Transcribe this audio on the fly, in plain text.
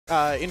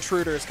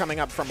intruders coming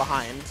up from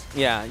behind.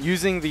 Yeah,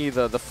 using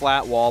the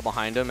flat wall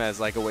behind him as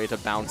like a way to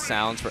bounce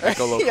sounds for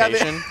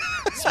echolocation.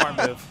 Smart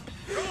move.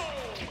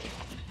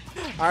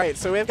 All right,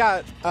 so we've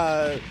got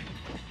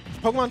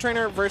Pokemon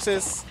Trainer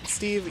versus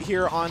Steve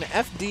here on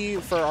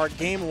FD for our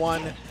game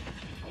 1,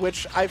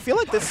 which I feel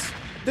like this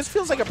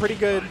feels like a pretty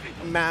good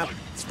map,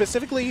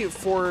 specifically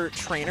for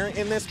Trainer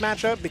in this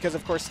matchup, because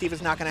of course Steve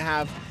is not going to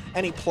have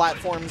any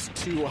platforms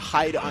to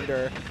hide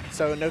under.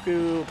 So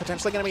Noku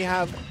potentially going to be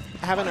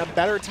having a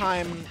better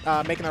time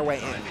making their way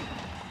in.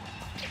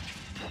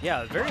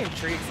 Yeah, very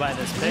intrigued by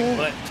this pick,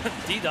 but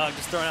DDog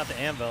just throwing out the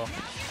anvil.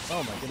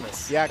 Oh my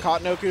goodness. Yeah,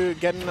 caught Noku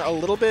getting a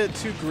little bit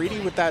too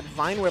greedy with that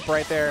Vine Whip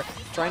right there,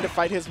 trying to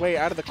fight his way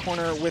out of the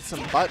corner with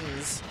some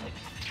buttons.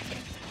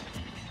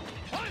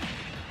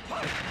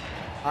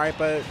 All right,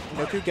 but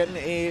Noku getting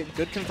a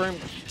good confirm,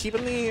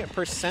 keeping the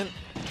percent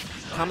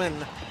coming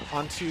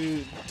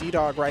onto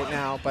DDog right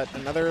now, but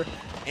another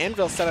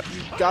anvil setup.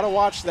 You gotta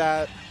watch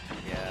that.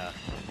 Yeah,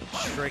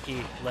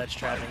 tricky ledge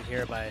trapping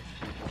here by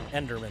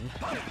Enderman.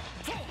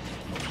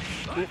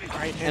 All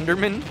right,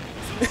 Enderman?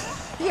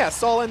 Yeah,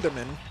 Saul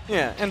Enderman.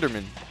 Yeah,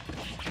 Enderman.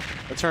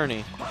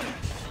 Attorney.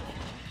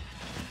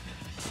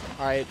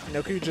 All right,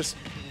 Noku just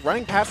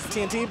running past the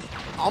TNT,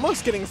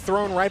 almost getting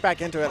thrown right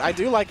back into it. I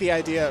do like the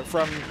idea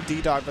from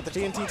DDog, but the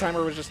TNT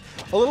timer was just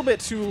a little bit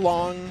too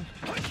long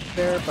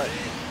there. But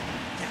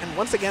and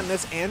once again,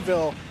 this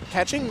anvil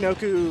catching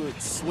Noku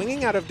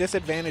swinging out of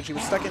disadvantage. He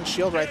was stuck in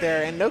shield right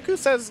there, and Noku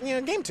says, you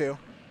know, game 2.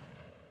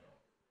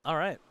 All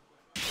right.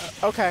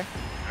 Okay.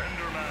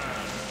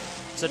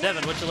 So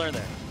Devin, what you learn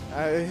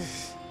there?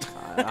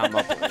 I'm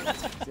up.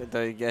 Did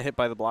I get hit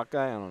by the block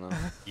guy? I don't know.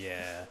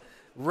 Yeah.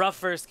 Rough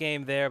first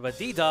game there, but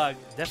DDog,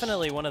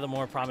 definitely one of the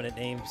more prominent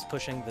names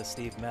pushing the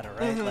Steve meta,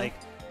 right? Like,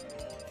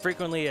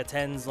 frequently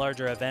attends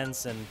larger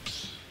events and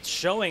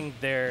showing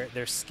their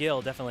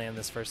skill definitely in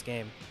this first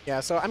game.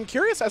 Yeah, so I'm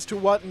curious as to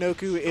what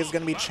Noku is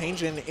going to be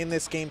changing in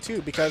this game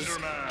too, because,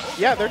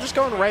 yeah, they're just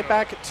going right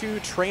back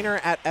to Trainer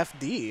at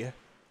FD.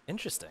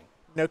 Interesting.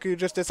 Noku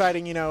just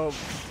deciding, you know,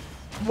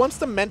 wants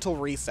the mental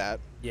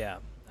reset. Yeah,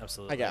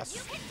 absolutely. I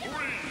guess.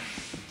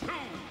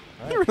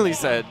 He really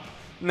said,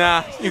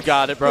 nah, you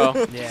got it,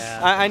 bro. Yeah.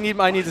 I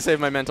need to save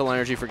my mental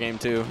energy for game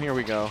 2. Here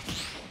we go.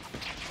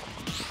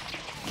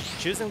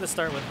 Choosing to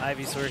start with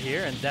Ivysaur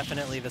here, and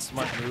definitely the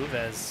smart move,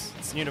 as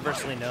it's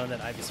universally known that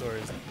Ivysaur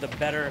is the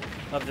better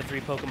of the 3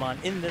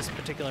 Pokemon in this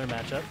particular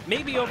matchup.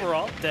 Maybe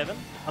overall, Devin.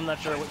 I'm not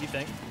sure what you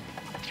think.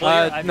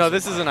 Well, no,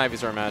 this is an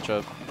Ivysaur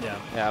matchup. Yeah.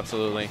 Yeah,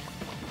 absolutely.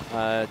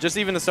 Just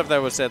even the stuff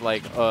that was said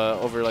like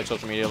over like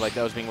social media, like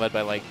that was being led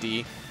by like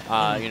D.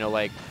 You know,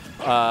 like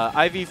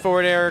Ivy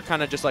forward air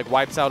kind of just like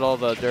wipes out all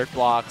the dirt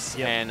blocks,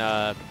 and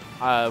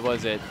what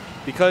was it?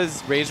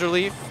 Because Razor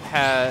Leaf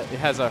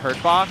has a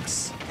hurt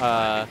box,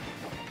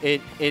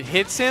 it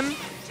hits him.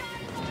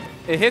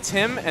 It hits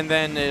him, and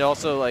then it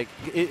also like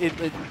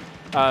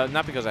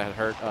not because I had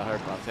hurt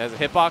box. It has a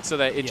hitbox, so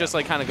that it just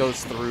like kind of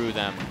goes through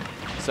them.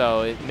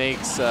 So it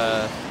makes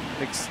the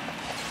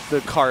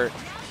cart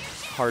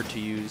hard to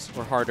use,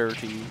 or harder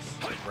to use.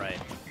 Right.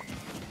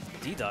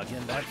 DDog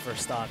getting back for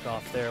stock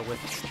off there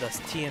with the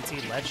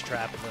TNT ledge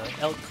trap,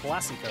 the El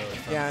Clasico.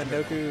 Yeah,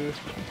 Noku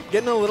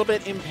getting a little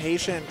bit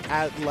impatient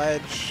at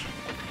ledge.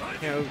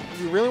 You know,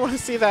 you really want to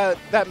see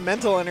that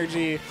mental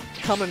energy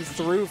coming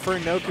through for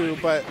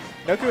Noku, but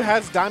Noku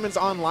has diamonds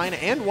online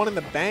and one in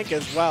the bank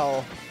as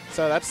well.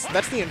 So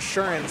that's the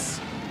insurance.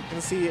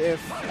 And see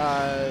if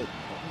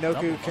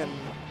Noku can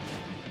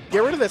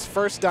get rid of this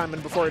first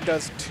diamond before it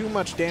does too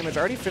much damage.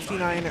 Already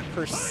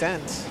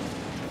 59%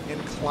 in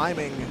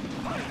climbing.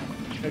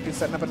 Noku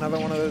setting up another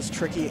one of those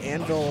tricky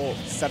anvil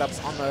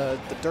setups on the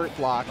dirt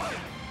block.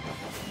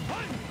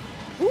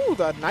 Ooh,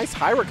 the nice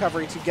high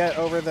recovery to get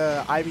over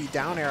the Ivy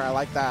down air. I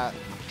like that.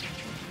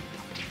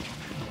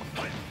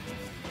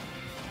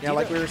 Yeah,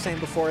 like we were saying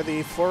before,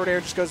 the forward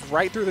air just goes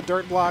right through the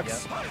dirt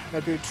blocks.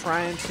 Noku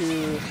trying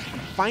to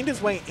find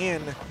his way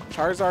in.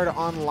 Charizard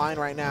online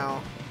right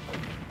now.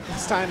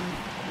 This time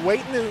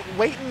waiting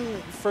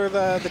for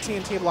the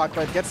TNT block,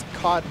 but gets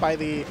caught by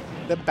the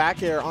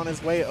back air on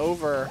his way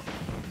over.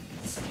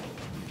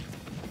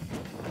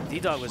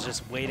 DDog was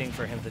just waiting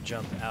for him to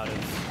jump off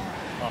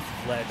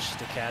of ledge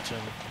to catch him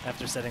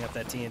after setting up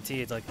that TNT.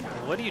 It's like,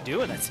 what do you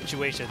do in that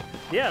situation?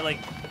 Yeah, like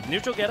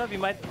neutral get up, you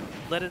might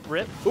let it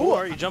rip,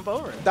 or you jump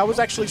over it. That was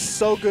actually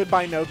so good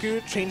by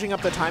Noku, changing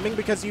up the timing,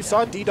 because you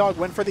saw DDog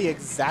went for the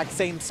exact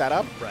same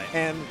setup,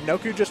 and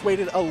Noku just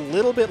waited a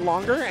little bit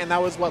longer, and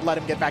that was what let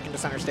him get back into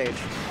center stage.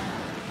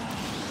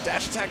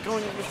 Dash attack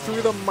going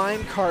through the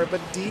minecart, but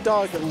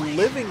DDog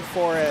living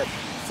for it.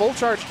 Full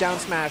charge down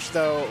smash,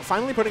 though,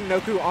 finally putting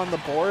Noku on the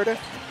board.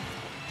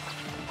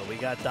 But we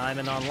got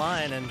Diamond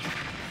online, and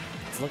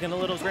it's looking a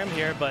little grim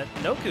here, but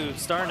Noku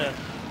starting to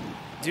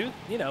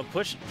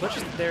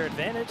pushes their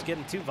advantage,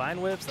 getting 2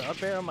 Vine Whips, the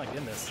up air, oh my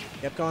goodness.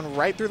 Yep, going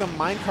right through the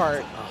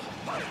minecart.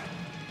 Oh.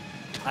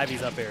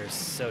 Ivy's up air is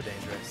so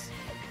dangerous.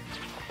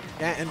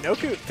 Yeah, and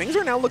Noku, things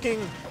are now looking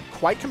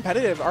quite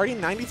competitive. Already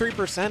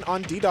 93%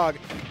 on DDog.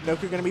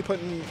 Noku going to be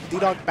putting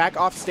DDog back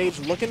off stage,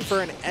 looking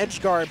for an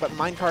edge guard, but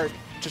Minecart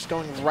just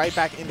going right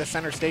back into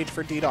center stage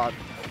for DDog.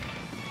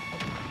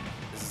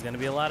 This is going to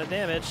be a lot of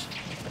damage.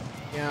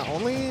 Yeah,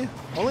 only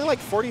like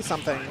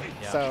 40-something,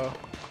 Yeah. so...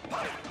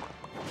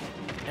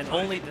 And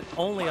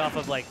only off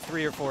of like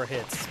 3 or 4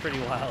 hits. It's pretty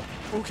wild.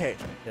 Okay,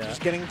 Yeah.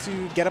 just getting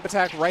to get up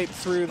attack right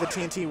through the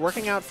TNT.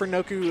 Working out for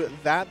Noku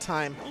that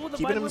time, Oh, the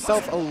keeping mine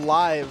himself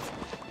alive.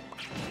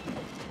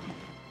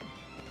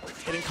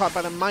 Getting caught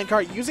by the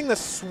minecart, using the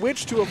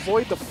switch to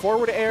avoid the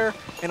forward air,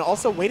 and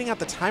also waiting out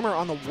the timer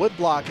on the wood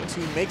block to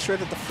make sure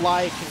that the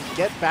fly can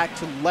get back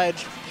to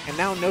ledge. And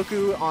now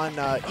Noku on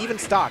even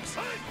stocks.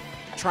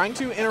 Trying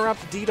to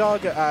interrupt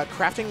DDog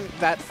crafting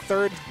that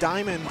 3rd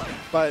diamond,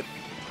 but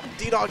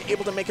DDog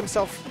able to make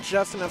himself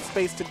just enough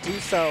space to do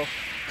so.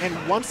 And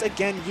once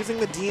again, using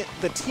the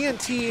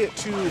TNT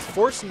to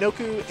force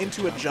Noku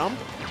into a jump.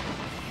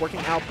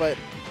 Working out, but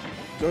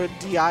good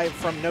DI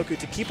from Noku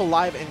to keep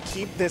alive and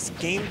keep this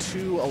game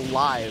 2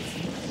 alive.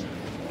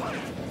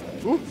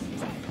 Ooh.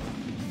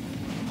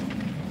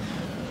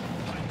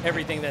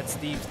 Everything that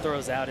Steve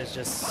throws out is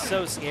just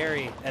so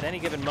scary. At any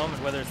given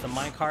moment, whether it's the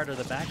minecart or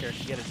the backer,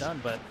 to get it done.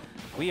 But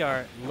we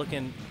are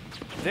looking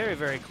very,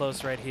 very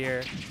close right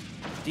here.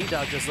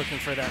 DDog just looking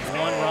for that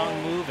one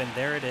wrong move, and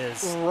there it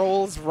is.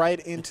 Rolls right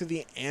into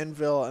the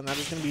anvil, and that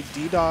is going to be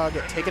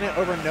DDog taking it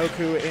over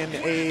Noku in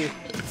a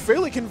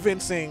fairly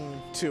convincing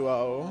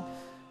 2-0.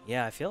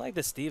 Yeah, I feel like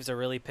the Steves are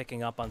really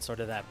picking up on sort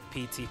of that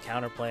PT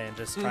counterplay and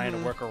just trying to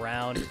work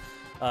around,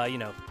 you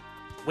know,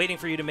 waiting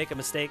for you to make a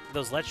mistake.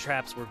 Those ledge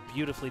traps were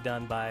beautifully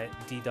done by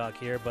DDog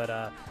here, but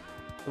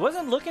it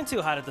wasn't looking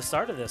too hot at the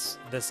start of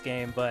this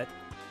game, but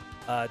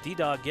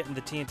DDog getting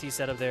the TNT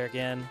set up there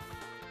again.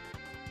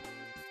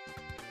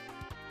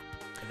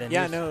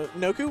 Yeah, no,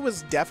 Noku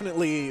was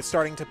definitely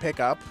starting to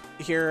pick up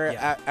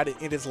here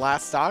in his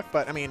last stock,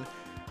 but I mean,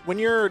 when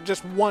you're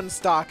just 1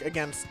 stock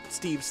against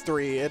Steve's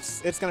 3,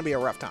 it's going to be a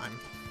rough time.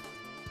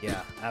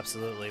 Yeah,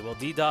 absolutely. Well,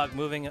 DDog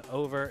moving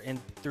over in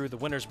through the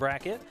winner's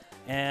bracket,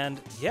 and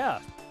yeah,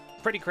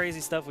 pretty crazy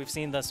stuff we've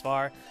seen thus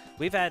far.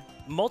 We've had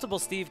multiple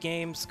Steve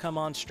games come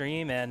on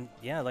stream, and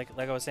yeah, like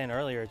I was saying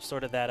earlier, it's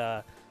sort of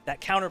that that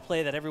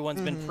counterplay that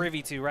everyone's been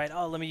privy to, right?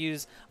 Oh, let me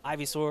use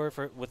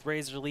Ivysaur with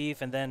Razor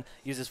Leaf and then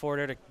use his forward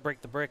air to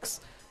break the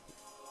bricks.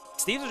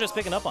 Steves are just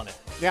picking up on it.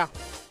 Yeah.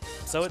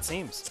 So it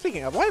seems.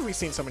 Speaking of, why have we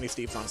seen so many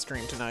Steves on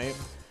stream tonight?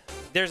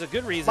 There's a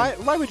good reason.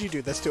 Why would you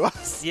do this to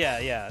us?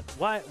 Yeah.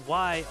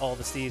 Why all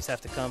the Steves have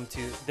to come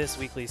to this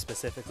weekly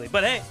specifically?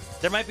 But hey,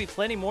 there might be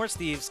plenty more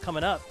Steves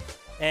coming up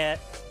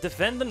at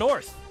Defend the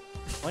North.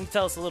 Why don't you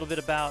tell us a little bit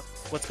about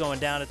what's going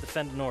down at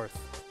Defend the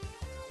North?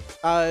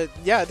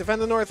 Yeah, Defend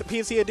the North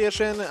PC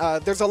edition.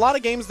 There's a lot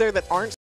of games there that aren't